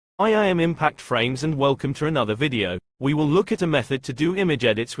I am Impact Frames and welcome to another video. We will look at a method to do image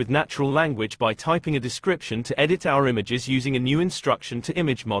edits with natural language by typing a description to edit our images using a new instruction to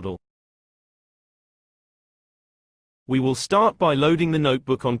image model. We will start by loading the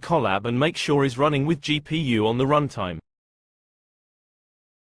notebook on Colab and make sure is running with GPU on the runtime.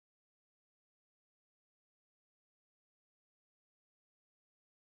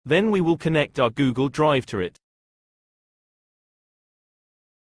 Then we will connect our Google Drive to it.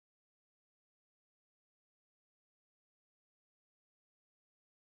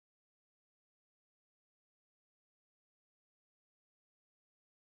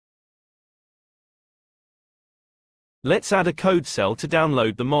 Let's add a code cell to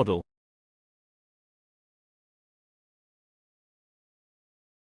download the model.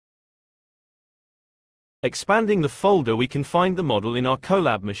 Expanding the folder, we can find the model in our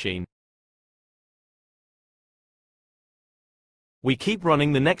Colab machine. We keep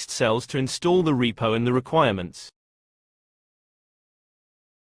running the next cells to install the repo and the requirements.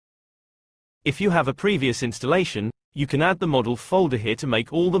 If you have a previous installation, you can add the model folder here to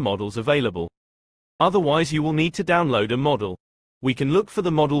make all the models available. Otherwise you will need to download a model. We can look for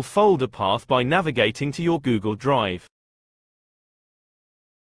the model folder path by navigating to your Google Drive.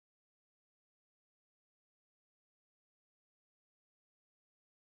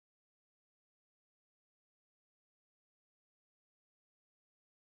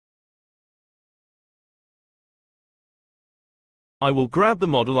 I will grab the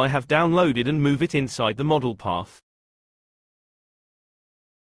model I have downloaded and move it inside the model path.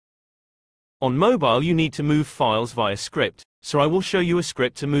 On mobile you need to move files via script, so I will show you a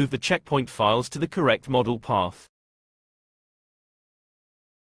script to move the checkpoint files to the correct model path.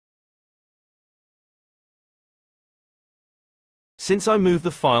 Since I moved the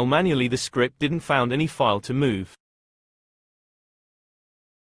file manually, the script didn't found any file to move.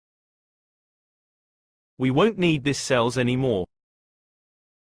 We won't need this cells anymore.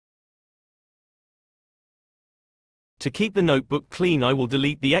 To keep the notebook clean, I will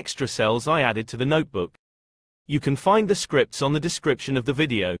delete the extra cells I added to the notebook. You can find the scripts on the description of the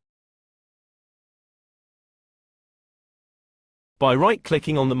video. By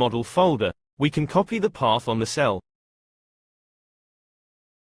right-clicking on the model folder, we can copy the path on the cell.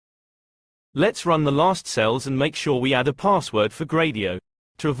 Let's run the last cells and make sure we add a password for Gradio,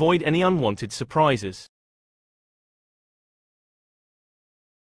 to avoid any unwanted surprises.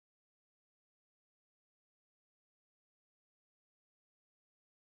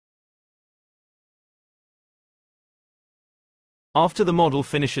 After the model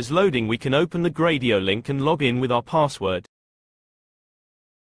finishes loading, we can open the Gradio link and log in with our password.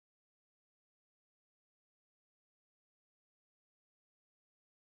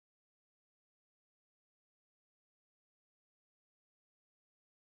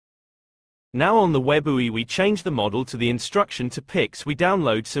 Now on the WebUI we change the model to the instruction to Pix we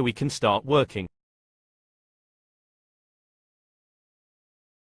download so we can start working.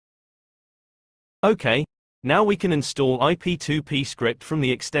 Okay. Now we can install ip2p script from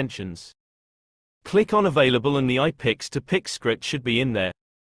the extensions. Click on Available and the Pix2Pix script should be in there.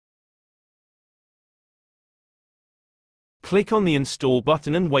 Click on the Install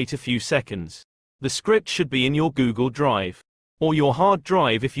button and wait a few seconds. The script should be in your Google Drive, or your hard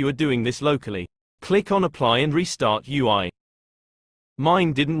drive if you are doing this locally. Click on Apply and restart UI.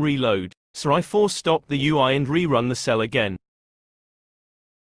 Mine didn't reload, so I force stop the UI and rerun the cell again.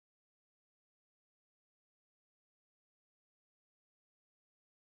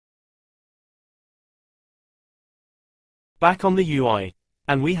 Back on the UI,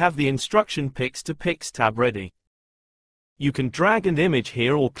 and we have the Instruction Pix2Pix tab ready. You can drag an image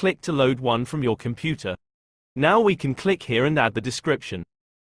here or click to load one from your computer. Now we can click here and add the description.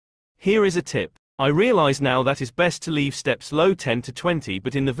 Here is a tip. I realize now that it's best to leave steps low 10 to 20,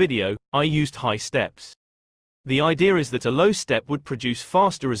 but in the video, I used high steps. The idea is that a low step would produce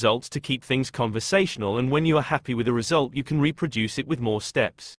faster results to keep things conversational, and when you are happy with a result you can reproduce it with more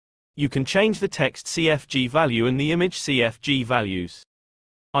steps. You can change the text CFG value and the image CFG values.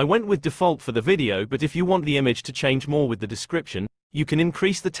 I went with default for the video, but if you want the image to change more with the description, you can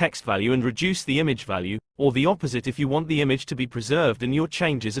increase the text value and reduce the image value, or the opposite if you want the image to be preserved and your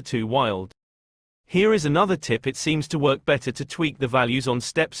changes are too wild. Here is another tip. It seems to work better to tweak the values on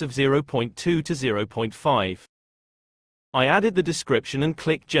steps of 0.2 to 0.5. I added the description and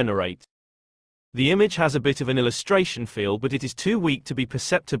click Generate. The image has a bit of an illustration feel, but it is too weak to be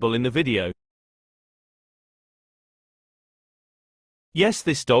perceptible in the video. Yes,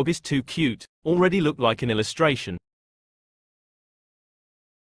 this dog is too cute, already look like an illustration.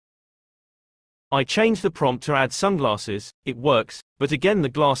 I changed the prompt to add sunglasses. It works, but again the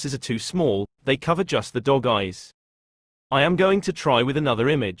glasses are too small, they cover just the dog eyes. I am going to try with another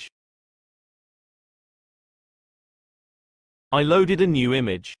image. I loaded a new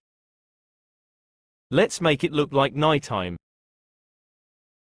image. Let's make it look like nighttime.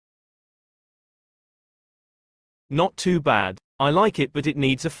 Not too bad. I like it, but it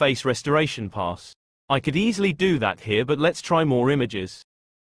needs a face restoration pass. I could easily do that here, but let's try more images.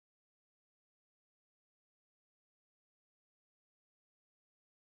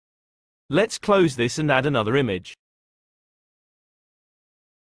 Let's close this and add another image.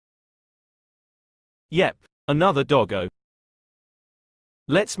 Yep, another doggo.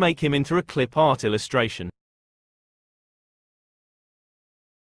 Let's make him into a clip art illustration.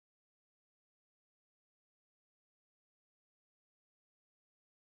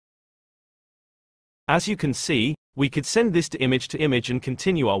 As you can see, we could send this to image and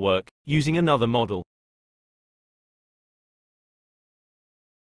continue our work, using another model.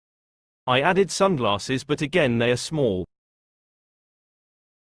 I added sunglasses, but again they are small.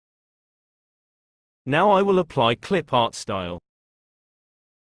 Now I will apply clip art style.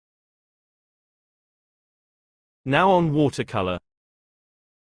 Now on watercolor.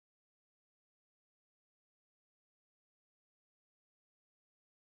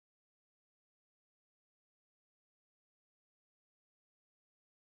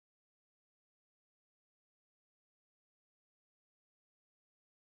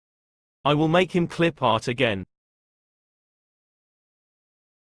 I will make him clip art again.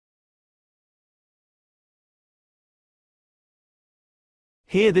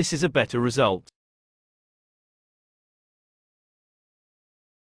 Here this is a better result.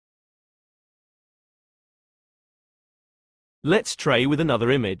 Let's try with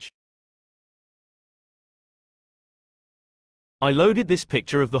another image. I loaded this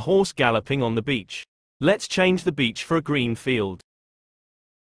picture of the horse galloping on the beach. Let's change the beach for a green field.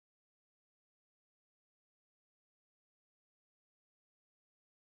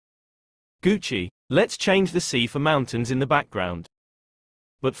 Gucci. Let's change the sea for mountains in the background.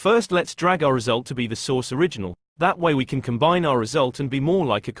 But first let's drag our result to be the source original, that way we can combine our result and be more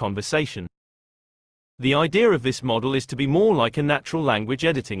like a conversation. The idea of this model is to be more like a natural language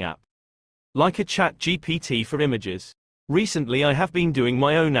editing app. Like a ChatGPT for images. Recently I have been doing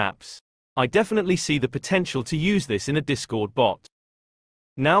my own apps. I definitely see the potential to use this in a Discord bot.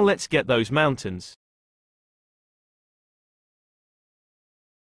 Now let's get those mountains.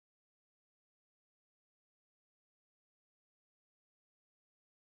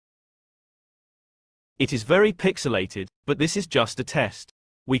 It is very pixelated, but this is just a test.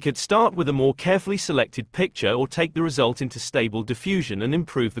 We could start with a more carefully selected picture or take the result into stable diffusion and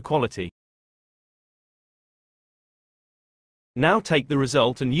improve the quality. Now take the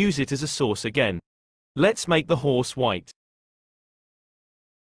result and use it as a source again. Let's make the horse white.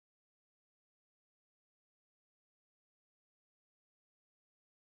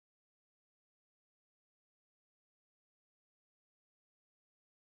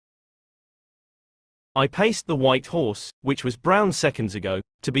 I paste the white horse, which was brown seconds ago,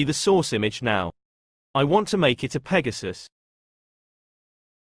 to be the source image now. I want to make it a Pegasus.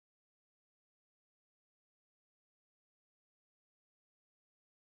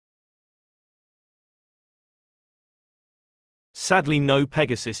 Sadly no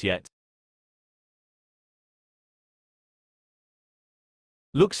Pegasus yet.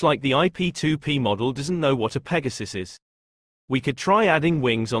 Looks like the IP2P model doesn't know what a Pegasus is. We could try adding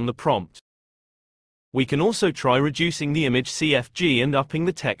wings on the prompt. We can also try reducing the image CFG and upping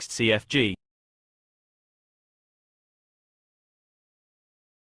the text CFG.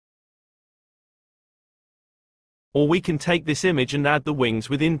 Or we can take this image and add the wings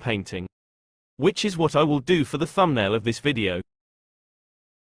with inpainting. Which is what I will do for the thumbnail of this video.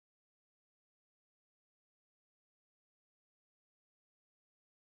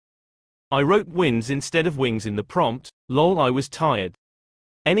 I wrote wins instead of wings in the prompt, lol I was tired.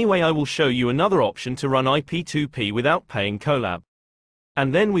 Anyway, I will show you another option to run IP2P without paying collab.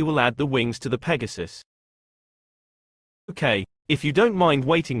 And then we will add the wings to the Pegasus. Okay, if you don't mind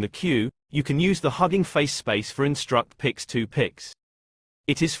waiting the queue, you can use the Hugging Face space for Instruct Pix2Pix.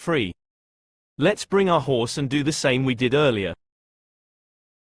 It is free. Let's bring our horse and do the same we did earlier.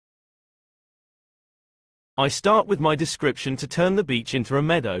 I start with my description to turn the beach into a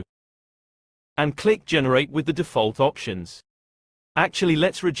meadow. And click Generate with the default options. Actually,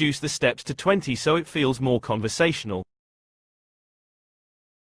 let's reduce the steps to 20 so it feels more conversational.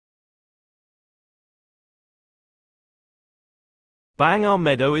 Bang, our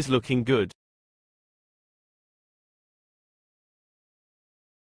meadow is looking good.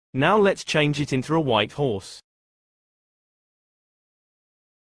 Now let's change it into a white horse.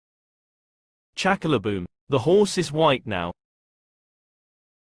 Chakalaboom. The horse is white now.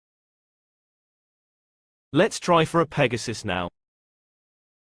 Let's try for a Pegasus now.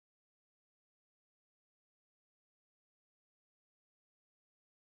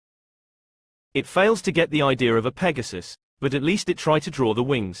 It fails to get the idea of a Pegasus, but at least it tried to draw the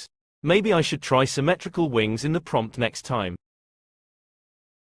wings. Maybe I should try symmetrical wings in the prompt next time.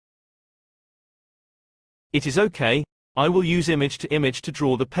 It is okay. I will use image to image to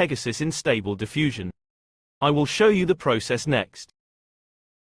draw the Pegasus in Stable Diffusion. I will show you the process next.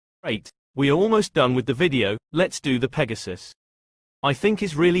 Great. We are almost done with the video. Let's do the Pegasus. I think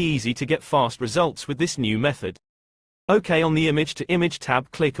it's really easy to get fast results with this new method. Okay, on the image to image tab,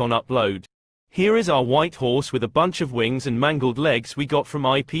 click on upload. Here is our white horse with a bunch of wings and mangled legs we got from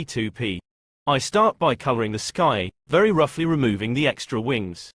IP2P. I start by coloring the sky, very roughly removing the extra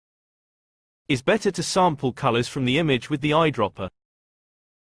wings. It's better to sample colors from the image with the eyedropper.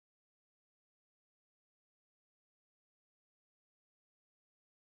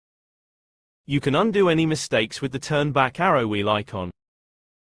 You can undo any mistakes with the turn back arrow wheel icon.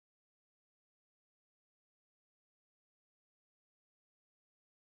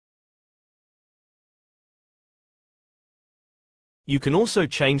 You can also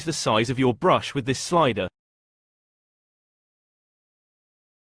change the size of your brush with this slider.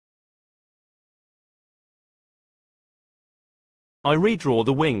 I redraw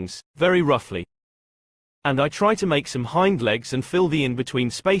the wings, very roughly. And I try to make some hind legs and fill the in-between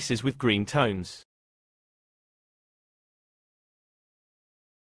spaces with green tones.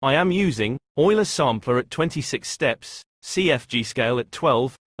 I am using Euler sampler at 26 steps, CFG scale at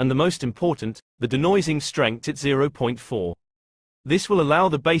 12, and the most important, the denoising strength at 0.4. This will allow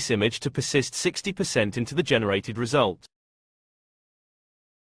the base image to persist 60% into the generated result.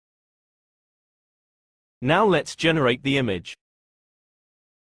 Now let's generate the image.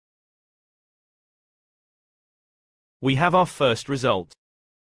 We have our first result.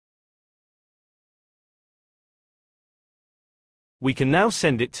 We can now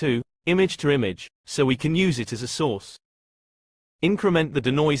send it to image, so we can use it as a source. Increment the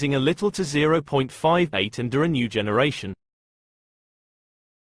denoising a little to 0.58 and do a new generation.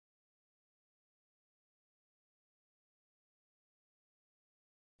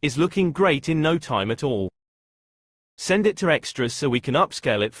 Is looking great in no time at all. Send it to extras so we can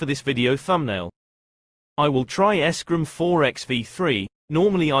upscale it for this video thumbnail. I will try Escrum 4xv3,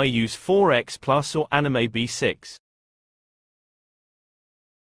 normally I use 4x plus or Anime B6.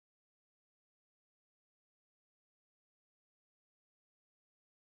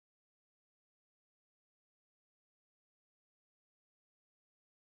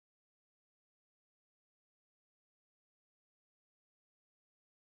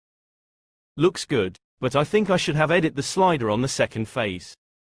 Looks good, but I think I should have edit the slider on the second phase.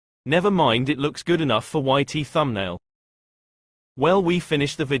 Never mind, it looks good enough for YT thumbnail. Well, we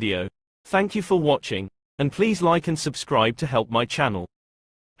finished the video. Thank you for watching, and please like and subscribe to help my channel.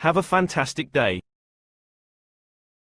 Have a fantastic day.